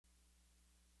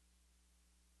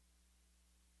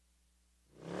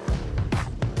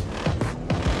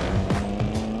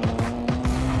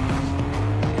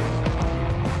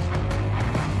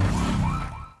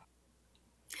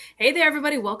Hey there,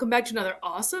 everybody. Welcome back to another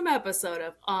awesome episode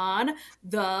of On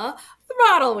the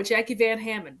Throttle with Jacqui Van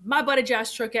Hammond. My buddy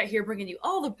Josh Truck out here bringing you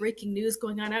all the breaking news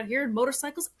going on out here in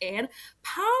motorcycles and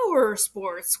power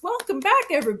sports. Welcome back,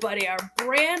 everybody. Our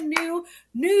brand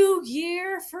new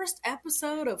year, first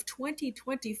episode of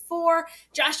 2024.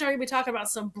 Josh and I are going to be talking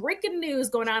about some breaking news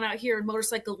going on out here in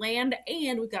motorcycle land,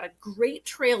 and we've got a great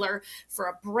trailer for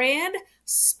a brand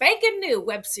spanking new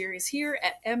web series here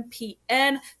at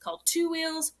MPN called Two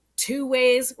Wheels, Two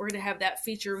Ways. We're going to have that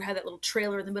feature. We have that little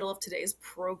trailer in the middle of today's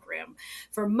program.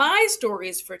 For my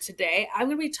stories for today, I'm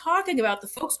going to be talking about the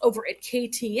folks over at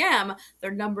KTM.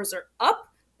 Their numbers are up,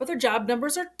 but their job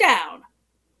numbers are down.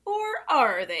 Or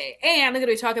are they? And I'm going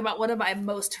to be talking about one of my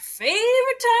most favorite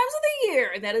times of the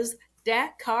year, and that is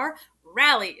Dakar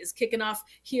Rally is kicking off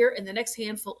here in the next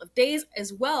handful of days,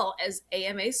 as well as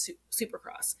AMA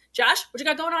Supercross. Josh, what you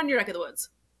got going on in your neck of the woods?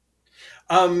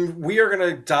 We are going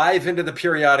to dive into the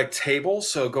periodic table,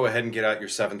 so go ahead and get out your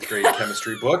 7th grade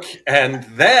chemistry book. And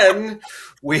then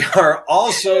we are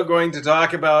also going to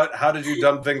talk about how to do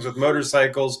dumb things with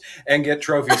motorcycles and get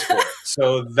trophies for it.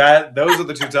 So those are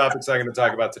the two topics I'm going to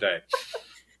talk about today.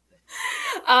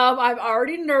 I'm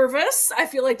already nervous. I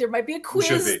feel like there might be a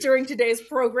quiz during today's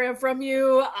program from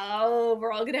you. Oh,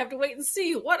 we're all going to have to wait and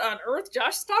see what on earth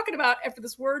Josh is talking about after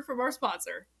this word from our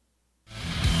sponsor.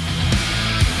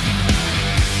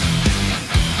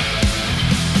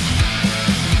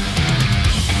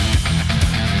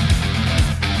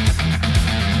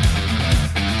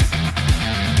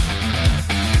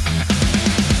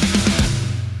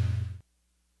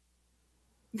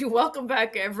 Welcome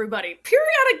back, everybody.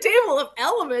 Periodic table of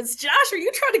elements. Josh, are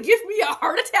you trying to give me a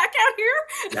heart attack out here?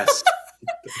 Yes,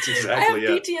 that's exactly it.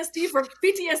 I have PTSD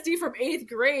from 8th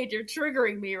grade. You're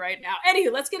triggering me right now.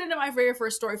 Anywho, let's get into my very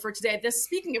first story for today.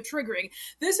 Speaking of triggering,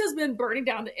 this has been burning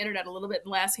down the internet a little bit in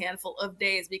the last handful of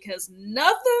days because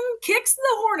nothing kicks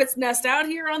the hornet's nest out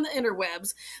here on the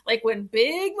interwebs like when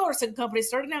big motorcycle companies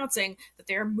start announcing that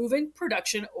they're moving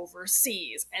production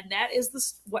overseas. And that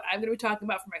is what I'm going to be talking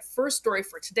about for my first story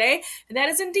for today. And that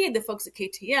is indeed the folks at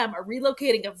KTM are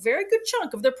relocating a very good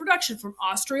chunk of their production from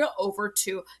Austria over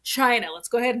to China. Let's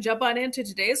go ahead and jump on into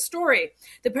today's story.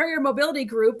 The Perrier Mobility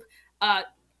Group,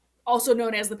 also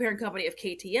known as the parent company of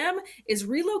KTM, is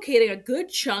relocating a good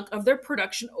chunk of their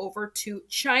production over to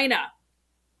China.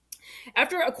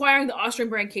 After acquiring the Austrian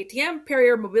brand KTM,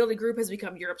 Perrier Mobility Group has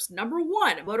become Europe's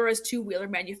 #1 motorized two-wheeler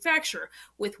manufacturer,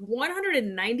 with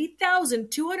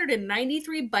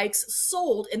 190,293 bikes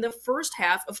sold in the first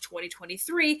half of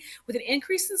 2023, with an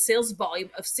increase in sales volume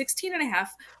of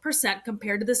 16.5%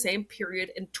 compared to the same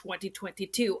period in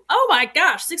 2022. Oh my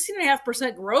gosh,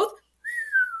 16.5% growth?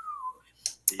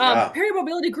 Yeah. Perrier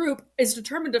Mobility Group is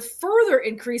determined to further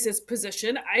increase its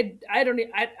position. I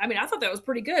thought that was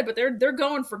pretty good, but they're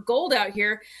going for gold out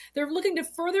here. They're looking to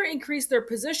further increase their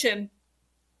position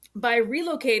by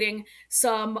relocating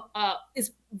some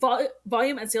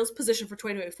volume and sales position for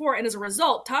 2024. And as a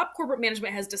result, top corporate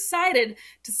management has decided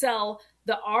to sell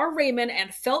the R. Raymond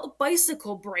and Felt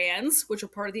Bicycle brands, which are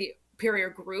part of the Perrier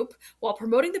Group, while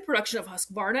promoting the production of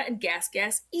Husqvarna and Gas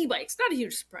e-bikes. Not a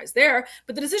huge surprise there,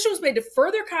 but the decision was made to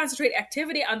further concentrate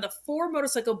activity on the 4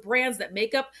 motorcycle brands that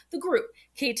make up the group: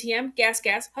 KTM, Gas,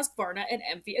 Husqvarna, and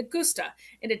MV Agusta.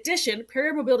 In addition,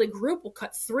 Perrier Mobility Group will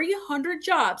cut 300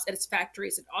 jobs at its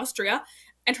factories in Austria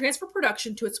and transfer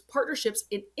production to its partnerships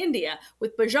in India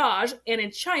with Bajaj and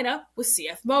in China with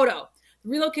CF Moto. The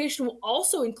relocation will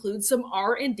also include some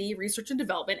R&D, research and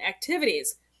development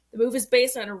activities. The move is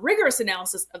based on a rigorous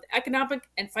analysis of the economic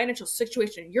and financial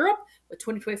situation in Europe, with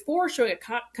 2024 showing a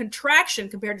contraction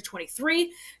compared to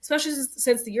 23, especially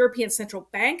since the European Central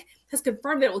Bank has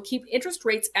confirmed that it will keep interest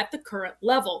rates at the current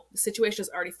level. The situation has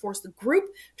already forced the group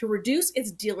to reduce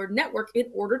its dealer network in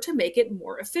order to make it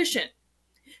more efficient.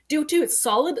 Due to its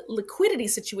solid liquidity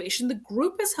situation, the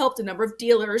group has helped a number of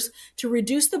dealers to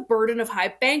reduce the burden of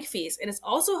high bank fees, and has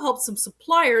also helped some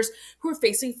suppliers who are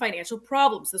facing financial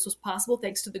problems. This was possible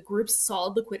thanks to the group's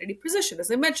solid liquidity position,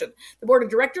 as I mentioned. The board of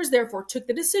directors therefore took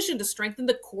the decision to strengthen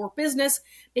the core business,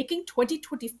 making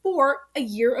 2024 a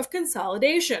year of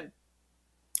consolidation.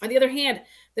 On the other hand,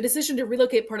 the decision to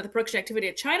relocate part of the production activity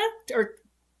to China, or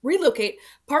relocate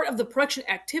part of the production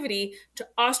activity to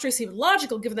Austria seemed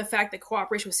logical, given the fact that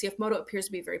cooperation with CF Moto appears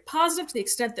to be very positive, to the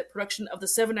extent that production of the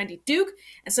 790 Duke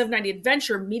and 790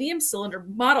 Adventure medium-cylinder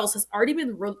models has already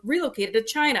been relocated to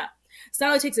China. This not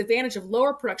only takes advantage of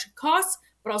lower production costs,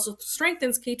 but also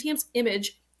strengthens KTM's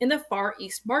image in the Far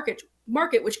East market,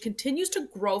 which continues to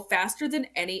grow faster than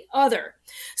any other.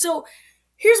 So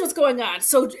here's what's going on.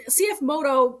 So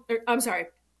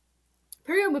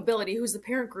Perio Mobility, who's the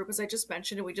parent group, as I just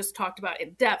mentioned, and we just talked about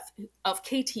in depth, of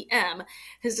KTM,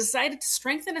 has decided to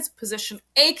strengthen its position,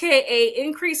 aka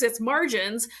increase its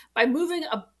margins, by moving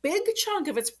a big chunk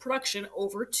of its production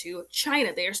over to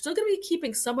China. They are still going to be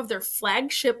keeping some of their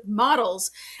flagship models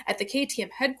at the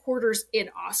KTM headquarters in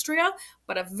Austria,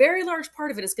 but a very large part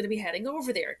of it is going to be heading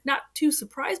over there. Not too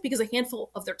surprised, because a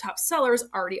handful of their top sellers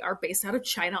already are based out of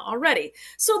China already.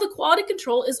 So the quality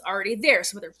control is already there.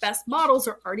 Some of their best models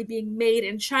are already being made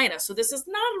in China. So this is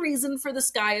not a reason for the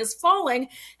sky is falling.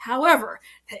 However,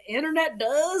 the internet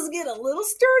does get a little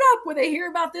stirred up when they hear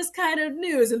about this kind of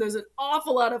news, and there's an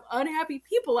awful lot of unhappy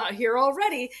people out here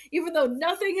already, even though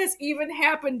nothing has even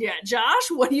happened yet. Josh,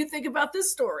 what do you think about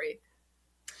this story?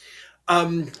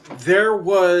 There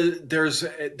was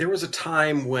a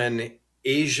time when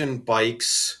Asian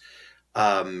bikes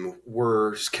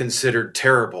were considered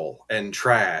terrible and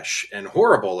trash and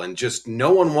horrible, and just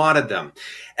no one wanted them.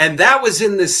 And that was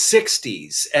in the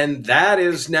 60s. And that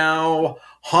is now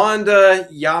Honda,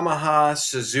 Yamaha,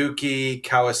 Suzuki,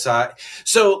 Kawasaki.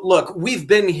 So look, we've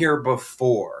been here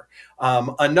before.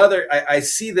 I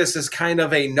see this as kind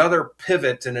of another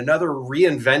pivot and another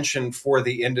reinvention for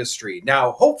the industry.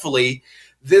 Now, hopefully,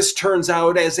 this turns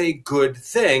out as a good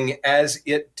thing, as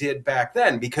it did back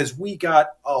then, because we got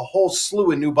a whole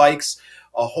slew of new bikes,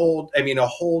 a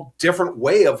whole different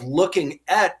way of looking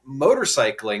at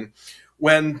motorcycling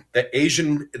when the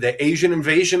Asian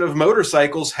invasion of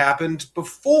motorcycles happened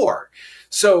before.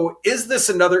 So is this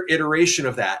another iteration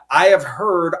of that? I have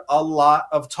heard a lot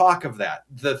of talk of that.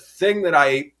 The thing that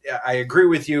I agree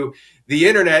with you, the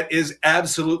internet is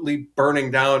absolutely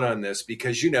burning down on this,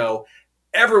 because,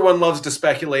 everyone loves to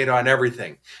speculate on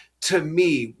everything. To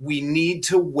me, we need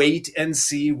to wait and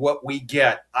see what we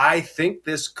get. I think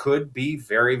this could be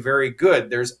very, very good.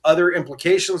 There's other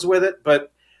implications with it,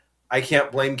 but I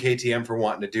can't blame KTM for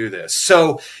wanting to do this.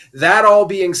 So that all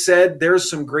being said, there's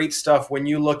some great stuff. When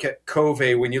you look at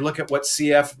Kove, when you look at what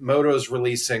CF Moto's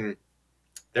releasing,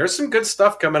 there's some good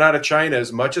stuff coming out of China.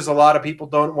 As much as a lot of people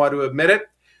don't want to admit it,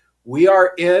 we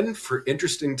are in for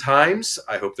interesting times.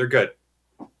 I hope they're good.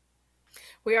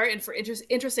 We are in for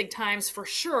interesting times for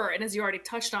sure. And as you already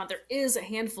touched on, there is a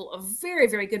handful of very,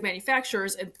 very good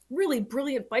manufacturers and really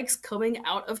brilliant bikes coming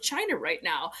out of China right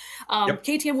now.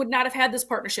 KTM would not have had this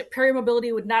partnership. Perio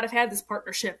Mobility would not have had this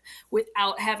partnership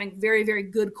without having very, very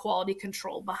good quality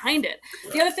control behind it.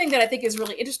 The other thing that I think is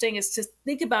really interesting is to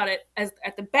think about it as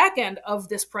at the back end of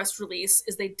this press release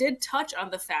is they did touch on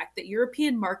the fact that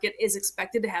European market is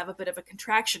expected to have a bit of a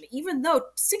contraction, even though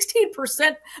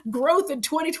 16% growth in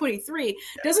 2023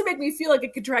 doesn't make me feel like a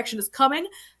contraction is coming.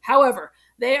 However,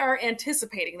 they are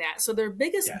anticipating that. So their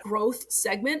biggest growth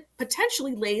segment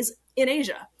potentially lays in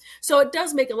Asia. So it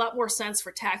does make a lot more sense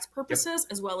for tax purposes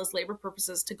as well as labor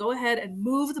purposes to go ahead and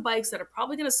move the bikes that are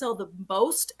probably going to sell the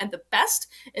most and the best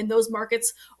in those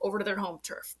markets over to their home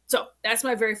turf. So that's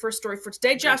my very first story for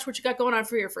today. Josh, what you got going on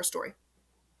for your first story?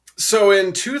 So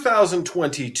in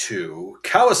 2022,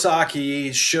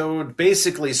 Kawasaki showed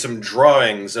basically some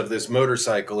drawings of this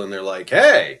motorcycle, and they're like,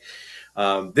 hey,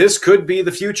 this could be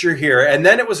the future here. And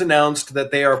then it was announced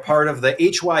that they are part of the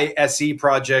HYSE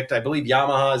project. I believe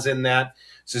Yamaha is in that,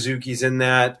 Suzuki's in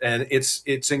that, and it's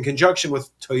in conjunction with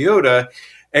Toyota,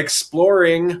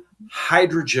 exploring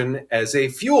hydrogen as a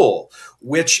fuel,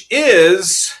 which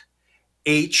is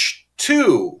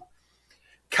H2.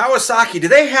 Kawasaki, do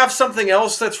they have something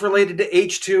else that's related to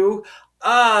H2?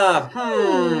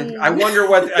 I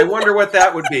wonder what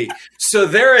that would be. So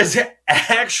there is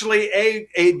actually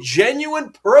a genuine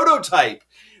prototype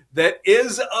that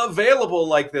is available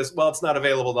like this. Well, it's not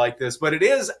available like this, but it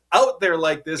is out there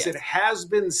like this. Yes. It has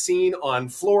been seen on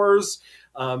floors.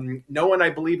 No one, I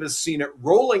believe, has seen it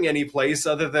rolling any place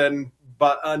other than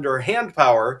under hand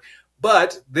power.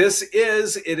 But it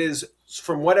is,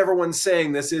 from what everyone's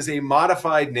saying, this is a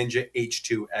modified Ninja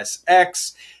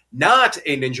H2SX, not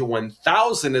a Ninja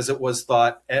 1000 as it was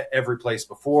thought every place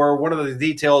before. One of the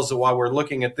details while we're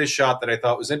looking at this shot that I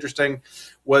thought was interesting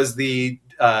was the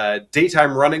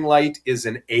daytime running light is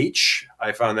an H.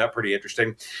 I found that pretty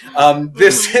interesting.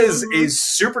 This is a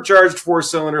supercharged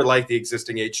four-cylinder like the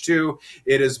existing H2.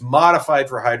 It is modified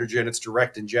for hydrogen. It's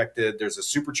direct injected. There's a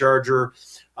supercharger.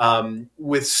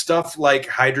 With stuff like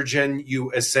hydrogen,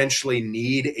 you essentially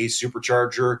need a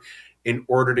supercharger in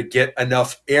order to get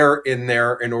enough air in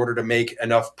there, in order to make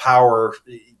enough power.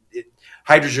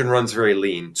 Hydrogen runs very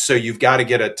lean, so you've got to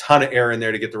get a ton of air in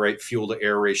there to get the right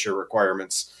fuel-to-air ratio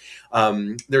requirements.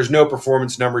 There's no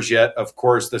performance numbers yet. Of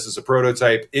course, this is a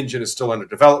prototype. Engine is still under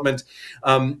development.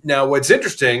 Now, what's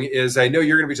interesting is, I know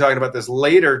you're going to be talking about this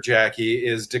later, Jacqui,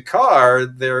 is Dakar,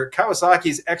 their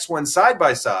Kawasaki's X1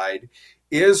 side-by-side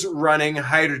is running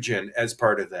hydrogen as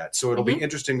part of that. So it'll be Mm-hmm.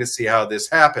 interesting to see how this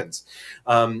happens.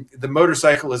 The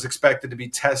motorcycle is expected to be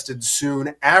tested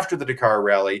soon after the Dakar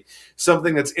rally.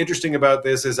 Something that's interesting about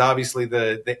this is obviously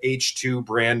the H2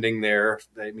 branding there.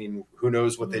 I mean, who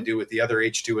knows what they do with the other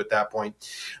H2 at that point.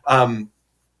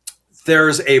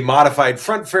 There's a modified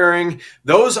front fairing.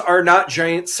 Those are not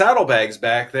giant saddlebags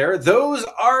back there. Those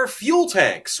are fuel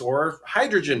tanks or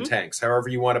hydrogen tanks, however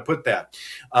you want to put that.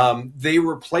 They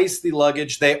replace the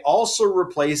luggage. They also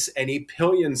replace any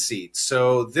pillion seats.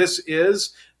 So this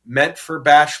is meant for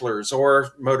bachelors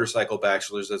or motorcycle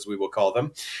bachelors, as we will call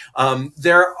them.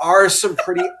 There are some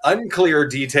pretty unclear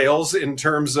details in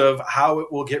terms of how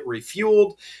it will get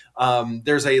refueled.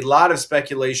 There's a lot of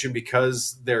speculation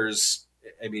because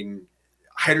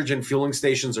hydrogen fueling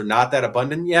stations are not that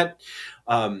abundant yet.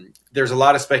 There's a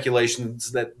lot of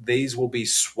speculations that these will be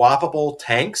swappable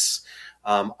tanks.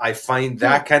 I find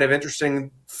that kind of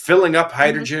interesting. Filling up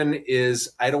hydrogen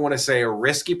is, I don't want to say a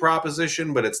risky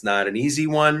proposition, but it's not an easy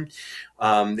one.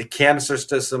 The canister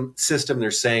system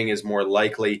they're saying is more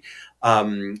likely.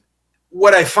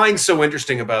 What I find so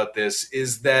interesting about this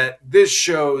is that this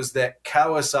shows that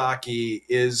Kawasaki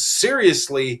is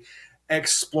seriously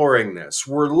exploring this.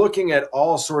 We're looking at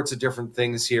all sorts of different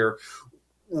things here.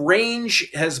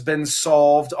 Range has been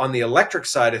solved on the electric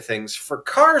side of things for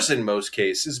cars in most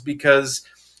cases because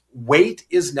weight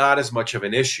is not as much of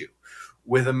an issue.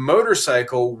 With a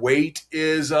motorcycle, weight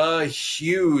is a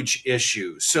huge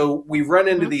issue. So we run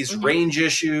into these range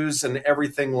issues and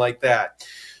everything like that.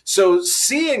 So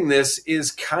seeing this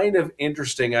is kind of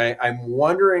interesting. I'm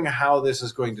wondering how this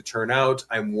is going to turn out.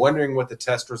 I'm wondering what the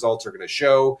test results are going to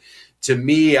show. To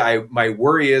me, my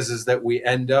worry is that we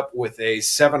end up with a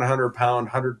 700-pound,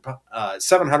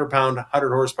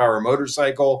 100-horsepower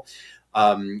motorcycle.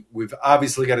 We've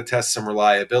obviously got to test some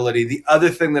reliability. The other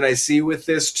thing that I see with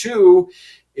this too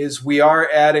is we are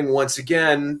adding, once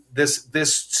again, this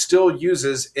still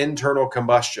uses internal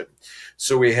combustion.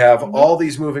 So we have all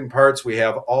these moving parts. We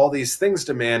have all these things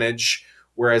to manage,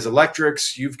 whereas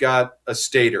electrics, you've got a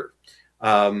stator.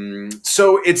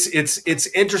 So it's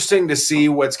interesting to see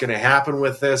what's going to happen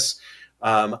with this.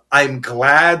 I'm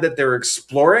glad that they're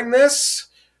exploring this,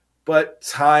 but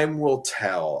time will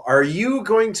tell. Are you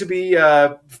going to be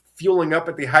fueling up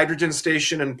at the hydrogen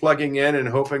station and plugging in and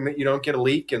hoping that you don't get a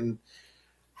leak? And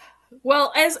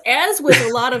well, as with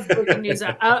a lot of news,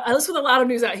 with a lot of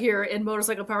news out here in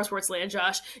motorcycle power sports land,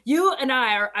 Josh, you and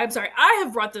I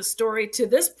have brought this story to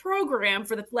this program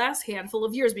for the last handful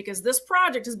of years because this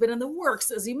project has been in the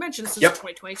works, as you mentioned, since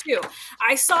 2022.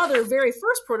 I saw their very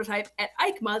first prototype at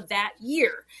AIMExpo that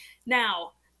year.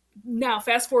 Now,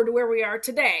 fast forward to where we are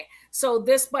today. So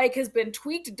this bike has been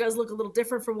tweaked. It does look a little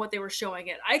different from what they were showing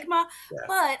at AIMExpo.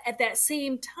 But at that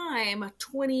same time,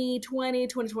 2020,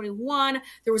 2021,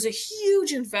 there was a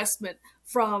huge investment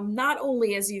from not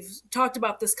only, as you've talked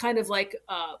about, this kind of like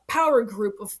power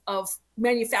group of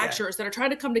manufacturers that are trying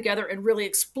to come together and really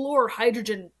explore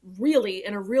hydrogen really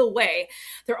in a real way.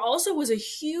 There also was a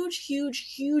huge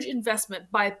investment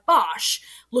by Bosch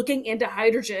looking into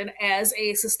hydrogen as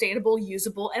a sustainable,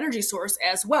 usable energy source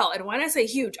as well. And when I say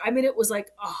huge, I mean it was like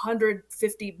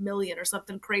 150 million or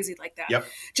something crazy like that,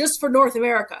 just for North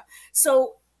America.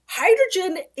 So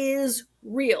hydrogen is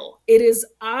real. It is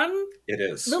on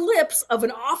the lips of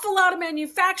an awful lot of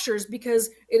manufacturers because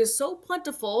it is so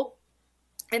plentiful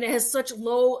and it has such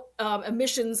low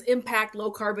emissions impact,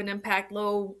 low carbon impact,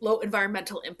 low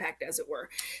environmental impact, as it were.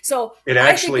 So it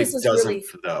actually doesn't,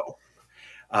 though.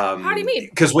 How do you mean?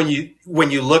 Because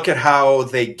when you look at how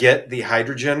they get the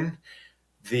hydrogen,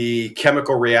 the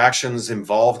chemical reactions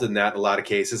involved in that in a lot of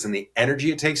cases, and the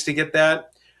energy it takes to get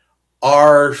that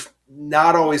are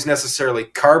not always necessarily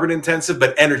carbon intensive,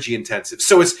 but energy intensive.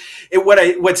 So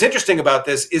what's interesting about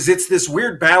this is it's this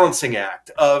weird balancing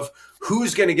act of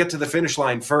who's going to get to the finish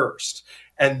line first.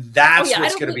 And that's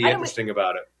what's going to be interesting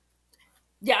about it.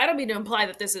 Yeah, I don't mean to imply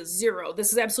that this is zero.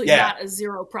 This is absolutely not a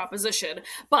zero proposition.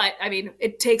 But I mean,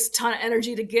 it takes a ton of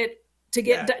energy to get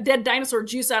dead dinosaur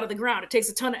juice out of the ground. It takes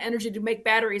a ton of energy to make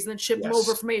batteries and then ship them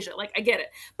over from Asia. Like, I get it.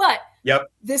 But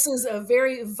this is a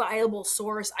very viable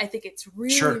source. I think it's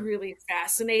really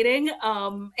fascinating.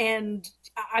 And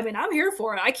I mean, I'm here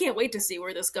for it. I can't wait to see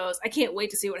where this goes. I can't wait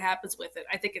to see what happens with it.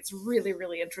 I think it's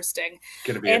really interesting.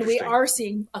 And we are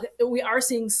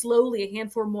seeing slowly a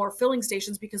handful more filling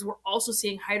stations because we're also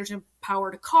seeing hydrogen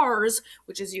powered cars,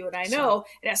 which, as you and I know,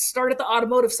 it has to start at the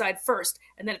automotive side first,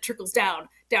 and then it trickles down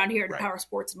here to power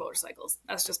sports and motorcycles.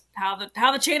 That's just how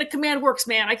the chain of command works,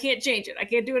 man. I can't change it. I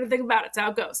can't do anything about it. It's how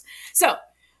it goes. So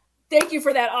Thank you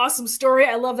for that awesome story.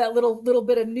 I love that little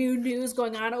bit of new news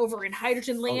going on over in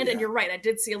Hydrogen Land. And you're right, I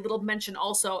did see a little mention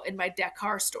also in my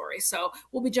Dakar story. So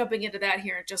we'll be jumping into that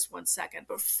here in just one second.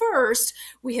 But first,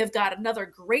 we have got another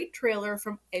great trailer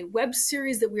from a web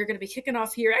series that we're going to be kicking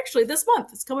off here actually this month.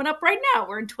 It's coming up right now.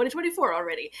 We're in 2024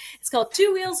 already. It's called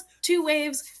Two Wheels, Two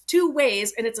Waves, Two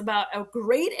Ways, and it's about a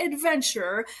great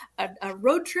adventure, a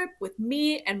road trip with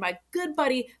me and my good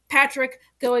buddy Patrick,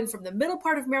 going from the middle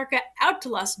part of America out to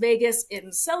Las Vegas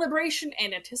in celebration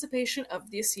and anticipation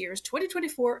of this year's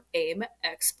 2024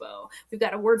 AIMExpo. We've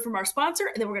got a word from our sponsor,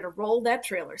 and then we're going to roll that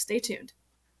trailer. Stay tuned.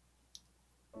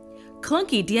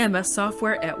 Clunky DMS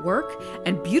software at work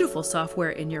and beautiful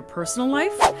software in your personal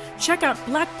life? Check out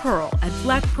Blackpurl at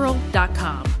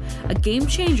blackpurl.com, a game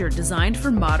changer designed for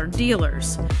modern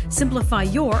dealers. Simplify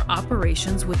your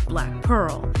operations with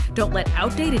Blackpurl. Don't let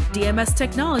outdated DMS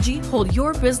technology hold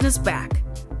your business back.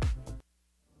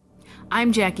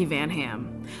 I'm Jacqui Van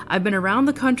Ham. I've been around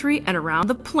the country and around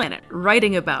the planet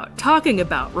writing about, talking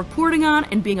about, reporting on,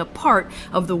 and being a part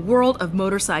of the world of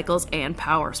motorcycles and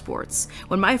power sports.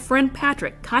 When my friend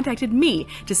Patrick contacted me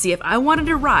to see if I wanted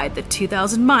to ride the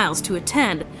 2,000 miles to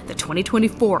attend the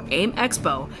 2024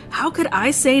 AIMExpo, how could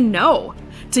I say no?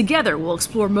 Together, we'll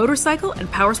explore motorcycle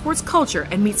and power sports culture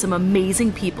and meet some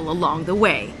amazing people along the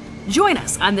way. Join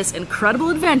us on this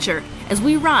incredible adventure as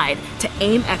we ride to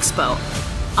AIMExpo.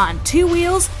 On Two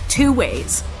Wheels, Two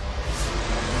Ways.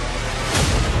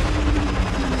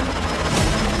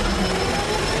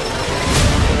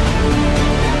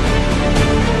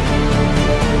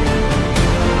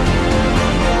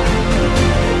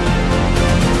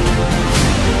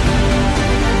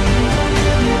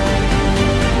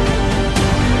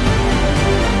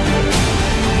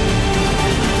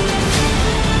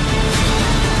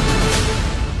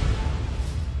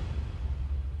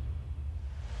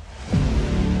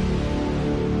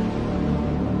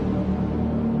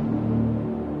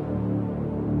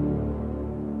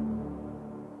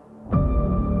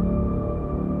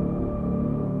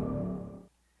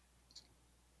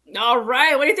 All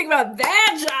right, what do you think about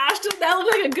that, Josh? Doesn't that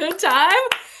look like a good time?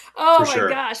 Oh my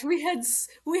gosh, we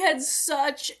had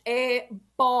such a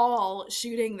ball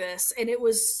shooting this, and it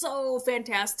was so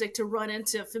fantastic to run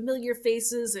into familiar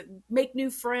faces and make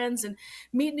new friends and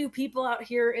meet new people out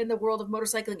here in the world of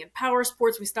motorcycling and power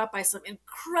sports. We stopped by some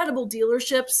incredible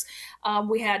dealerships.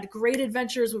 We had great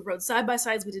adventures. We rode side by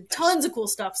sides. We did tons of cool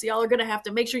stuff. So y'all are going to have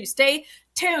to make sure you stay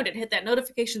tuned and hit that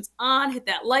notifications on, hit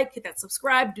that like, hit that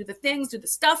subscribe, do the things, do the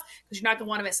stuff, because you're not going to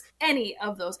want to miss any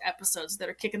of those episodes that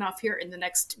are kicking off here in the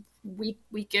next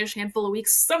weekish, handful of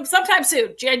weeks, sometime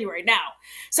soon, January now.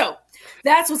 So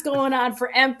that's what's going on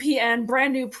for MPN,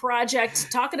 brand new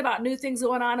project. Talking about new things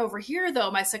going on over here,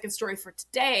 though, my second story for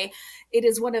today, it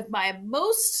is one of my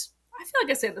most, I feel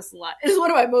like I say this a lot, it is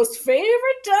one of my most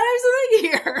favorite times of the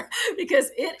year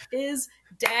because it is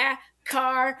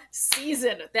Dakar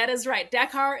season. That is right.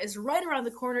 Dakar is right around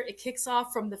the corner. It kicks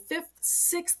off from the 5th,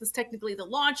 6th is technically the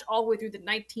launch, all the way through the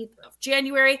 19th of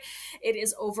January. It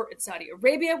is over in Saudi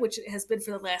Arabia, which it has been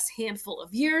for the last handful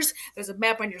of years. There's a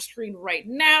map on your screen right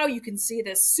now. You can see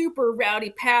this super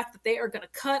rowdy path that they are going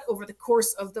to cut over the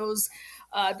course of those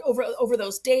over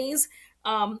those days.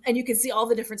 And you can see all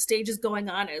the different stages going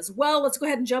on as well. Let's go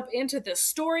ahead and jump into this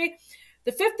story.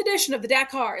 The 5th edition of the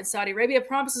Dakar in Saudi Arabia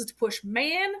promises to push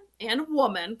man and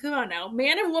woman, come on now,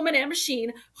 man and woman and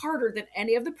machine harder than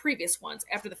any of the previous ones.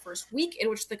 After the first week,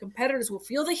 in which the competitors will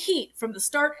feel the heat from the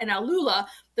start in Alula,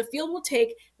 the field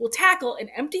will tackle an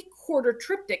empty quarter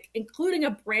triptych, including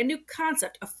a brand new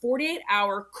concept, a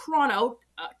 48-hour chrono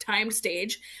timed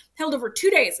stage held over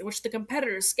 2 days, in which the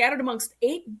competitors, scattered amongst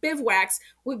 8 bivouacs,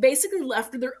 will be basically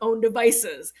left to their own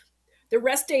devices. The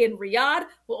rest day in Riyadh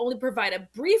will only provide a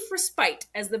brief respite,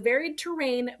 as the varied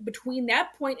terrain between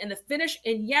that point and the finish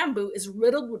in Yanbu is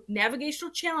riddled with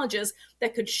navigational challenges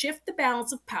that could shift the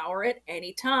balance of power at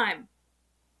any time.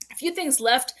 Few things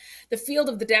left the field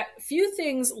of the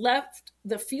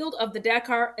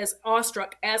Dakar as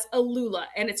awestruck as Alula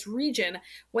and its region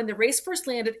when the race first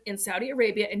landed in Saudi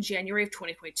Arabia in January of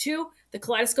 2022. The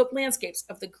kaleidoscope landscapes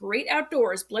of the great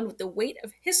outdoors blend with the weight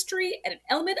of history and an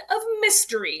element of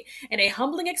mystery, and a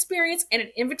humbling experience and an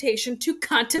invitation to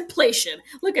contemplation.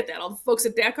 Look at that. All the folks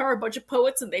at Dakar are a bunch of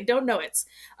poets, and they don't know it.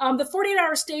 The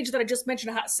 48-hour stage that I just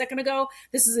mentioned a hot second ago,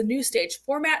 this is a new stage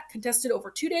format contested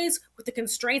over 2 days with the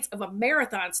constraints of a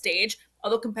marathon stage,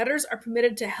 although competitors are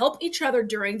permitted to help each other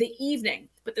during the evening.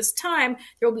 But this time,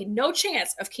 there will be no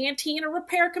chance of canteen or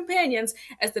repair companions,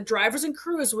 as the drivers and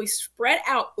crews will be spread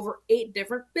out over 8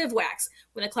 different bivouacs.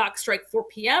 When the clock strikes 4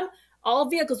 p.m., All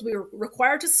vehicles will be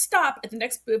required to stop at the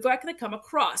next bivouac they come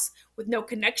across. With no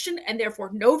connection and therefore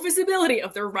no visibility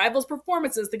of their rivals'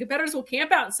 performances, the competitors will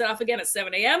camp out and set off again at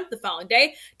 7 a.m. the following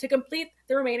day to complete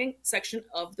the remaining section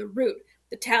of the route.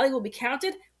 The tally will be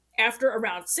counted after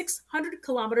around 600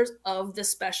 kilometers of the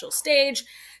special stage.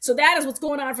 So that is what's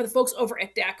going on for the folks over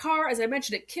at Dakar. As I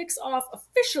mentioned, it kicks off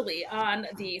officially on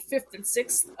the 5th and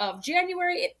 6th of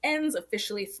January. It ends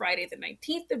officially Friday the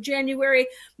 19th of January.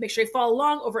 Make sure you follow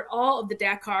along over at all of the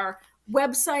Dakar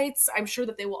websites. I'm sure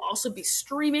that they will also be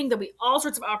streaming. There'll be all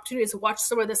sorts of opportunities to watch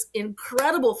some of this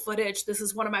incredible footage. This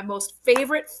is one of my most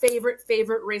favorite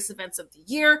race events of the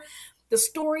year. The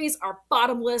stories are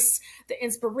bottomless. The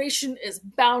inspiration is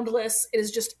boundless. It is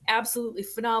just absolutely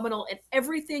phenomenal. And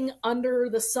everything under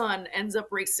the sun ends up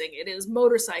racing. It is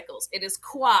motorcycles. It is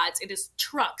quads. It is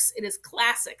trucks. It is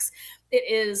classics. It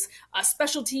is a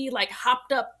specialty like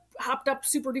hopped up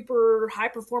super duper high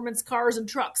performance cars and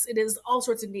trucks. It is all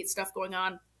sorts of neat stuff going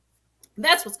on.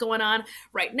 That's what's going on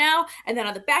right now. And then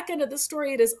on the back end of the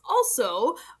story, it is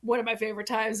also one of my favorite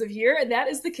times of year, and that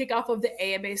is the kickoff of the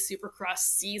AMA Supercross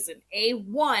season.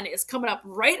 A1 is coming up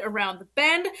right around the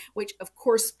bend, which, of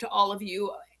course, to all of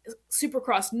you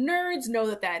Supercross nerds know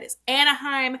that that is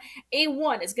Anaheim.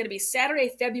 A1 is going to be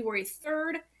Saturday, February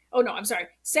 3rd. Oh, no, I'm sorry.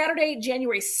 Saturday,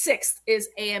 January 6th is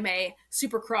AMA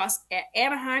Supercross at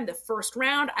Anaheim, the first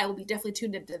round. I will be definitely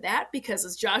tuned into that because,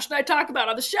 as Josh and I talk about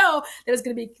on the show, that is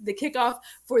going to be the kickoff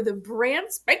for the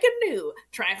brand spanking new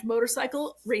Triumph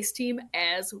Motorcycle race team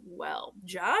as well.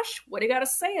 Josh, what do you got to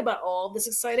say about all this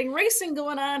exciting racing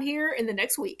going on here in the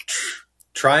next week?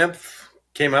 Triumph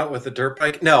came out with a dirt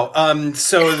bike. No,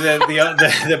 so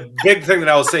the big thing that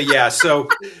I will say, yeah. So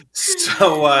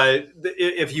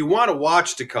if you want to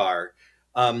watch Dakar,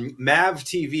 Mav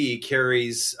TV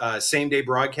carries same day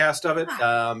broadcast of it.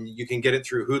 You can get it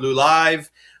through Hulu Live.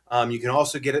 You can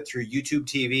also get it through YouTube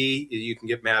TV. You can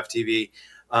get Mav TV.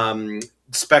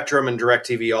 Spectrum and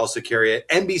DirecTV also carry it.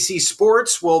 NBC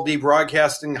Sports will be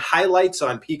broadcasting highlights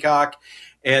on Peacock.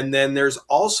 And then there's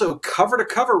also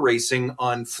cover-to-cover racing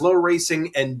on Flow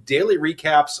Racing and daily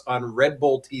recaps on Red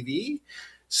Bull TV.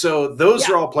 So those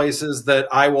are all places that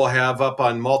I will have up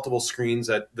on multiple screens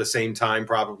at the same time,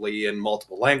 probably in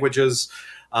multiple languages.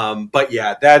 But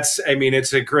yeah,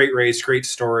 it's a great race, great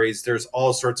stories. There's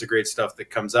all sorts of great stuff that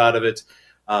comes out of it.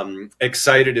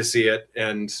 Excited to see it.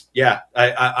 And yeah,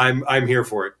 I'm here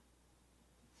for it.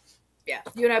 Yeah,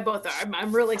 you and I both are.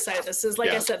 I'm really excited. This is,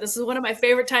 like I said, this is one of my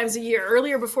favorite times of year.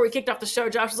 Earlier, before we kicked off the show,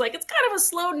 Josh was like, it's kind of a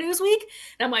slow news week.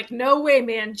 And I'm like, no way,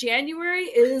 man. January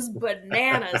is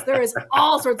bananas. There is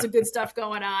all sorts of good stuff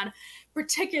going on,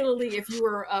 particularly if you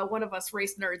were one of us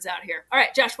race nerds out here. All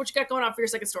right, Josh, what you got going on for your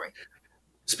second story?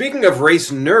 Speaking of race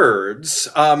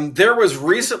nerds, there was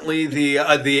recently the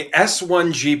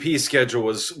S1 GP schedule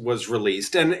was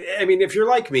released. And I mean, if you're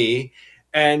like me,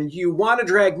 and you want to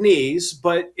drag knees,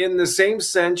 but in the same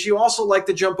sense, you also like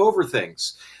to jump over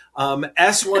things.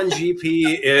 S1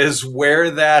 GP is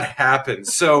where that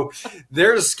happens. So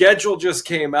their schedule just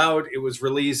came out. It was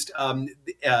released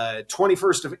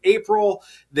 21st of April.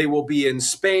 They will be in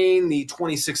Spain. The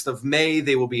 26th of May,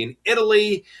 they will be in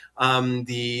Italy.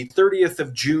 The 30th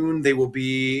of June, they will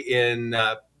be in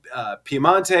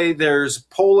Piemonte. There's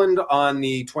Poland on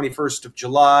the 21st of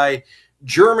July.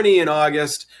 Germany in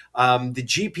August. The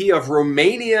GP of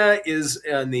Romania is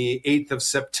on the 8th of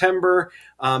September.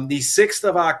 The 6th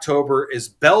of October is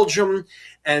Belgium.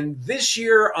 And this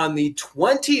year on the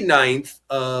 29th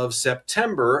of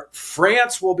September,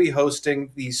 France will be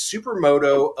hosting the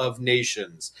Supermoto of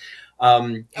Nations.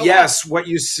 Yes, what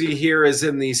you see here is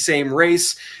in the same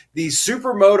race. The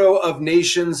Supermoto of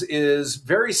Nations is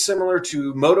very similar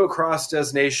to Motocross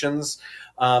Des Nations.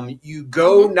 You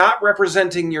go not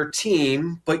representing your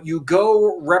team, but you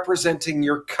go representing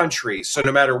your country. So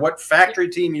no matter what factory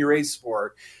team you race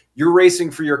for, you're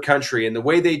racing for your country. And the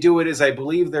way they do it is, I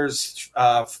believe there's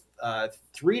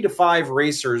 3 to 5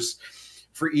 racers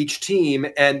for each team,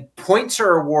 and points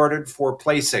are awarded for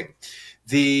placing.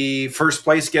 The first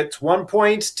place gets 1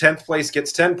 point, 10th place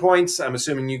gets 10 points. I'm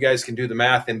assuming you guys can do the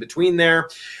math in between there.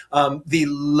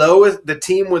 The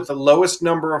team with the lowest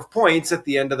number of points at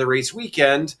the end of the race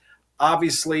weekend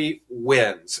obviously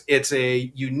wins. It's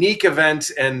a unique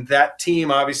event, and that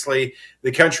team, obviously,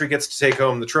 the country gets to take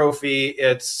home the trophy.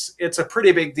 It's a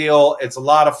pretty big deal. It's a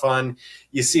lot of fun.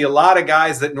 You see a lot of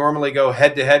guys that normally go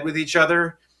head-to-head with each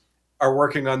other are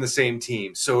working on the same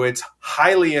team. So it's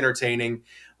highly entertaining.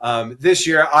 This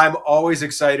year, I'm always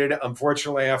excited.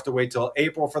 Unfortunately, I have to wait till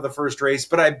April for the first race,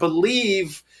 but I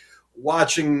believe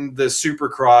watching the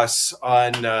Supercross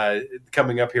on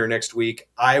coming up here next week,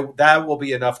 that will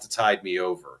be enough to tide me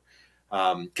over.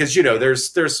 Because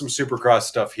there's some Supercross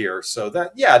stuff here, so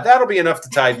that'll be enough to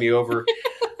tide me over.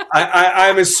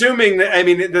 I'm assuming that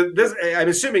I'm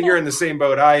assuming you're in the same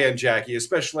boat I am, Jacqui.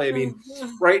 Especially,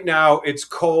 right now it's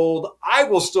cold. I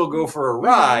will still go for a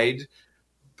ride,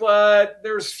 but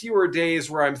there's fewer days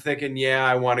where I'm thinking, yeah,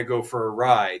 I want to go for a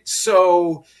ride.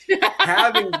 So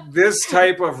having this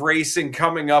type of racing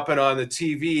coming up and on the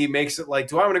TV makes it like,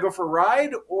 do I want to go for a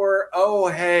ride, or oh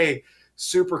hey,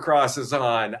 Supercross is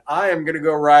on, I am going to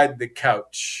go ride the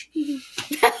couch.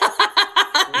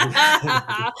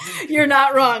 You're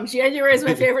not wrong. January is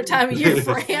my favorite time of year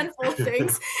for a handful of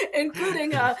things,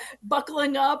 including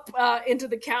buckling up into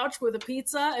the couch with a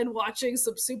pizza and watching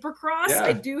some Supercross. Yeah.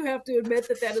 I do have to admit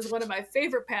that is one of my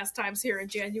favorite pastimes here in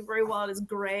January, while it is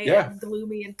gray and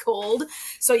gloomy and cold.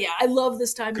 So yeah, I love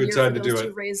this time of year for those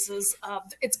two races.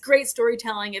 It's great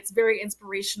storytelling. It's very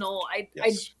inspirational.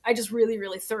 I just really,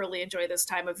 really thoroughly enjoy this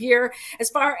time of year. As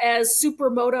far as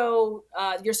Supermoto,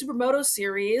 your Supermoto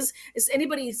series, is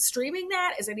anybody streaming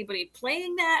that? Is anybody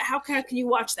playing that? How can you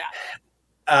watch that?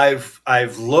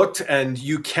 I've looked, and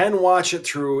you can watch it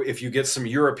through, if you get some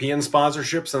European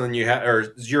sponsorships, and then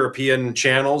or European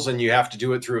channels, and you have to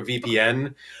do it through a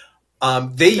VPN.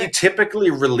 They typically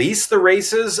release the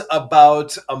races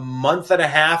about a month and a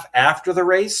half after the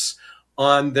race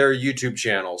on their YouTube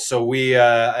channel. So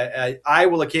I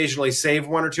will occasionally save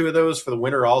one or two of those for the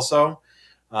winter also.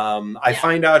 I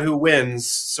find out who wins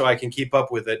so I can keep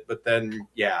up with it. But then,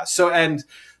 and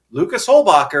Lucas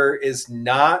Holbacher is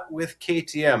not with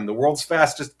KTM. The world's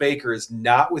fastest baker is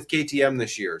not with KTM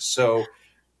this year. So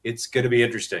it's going to be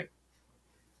interesting.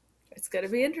 It's going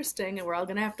to be interesting, and we're all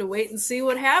going to have to wait and see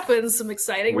what happens. Some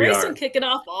exciting racing kicking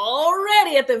off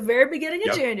already at the very beginning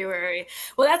of January.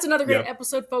 Well, that's another great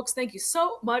episode, folks. Thank you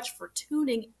so much for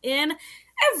tuning in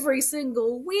every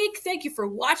single week. Thank you for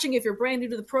watching. If you're brand new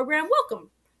to the program, welcome.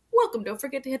 Welcome. Don't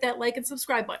forget to hit that like and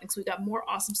subscribe button, because we've got more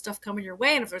awesome stuff coming your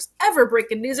way. And if there's ever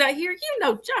breaking news out here,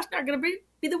 Josh not going to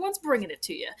be the ones bringing it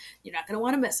to you. You're not going to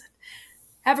want to miss it.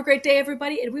 Have a great day,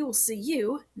 everybody, and we will see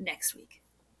you next week.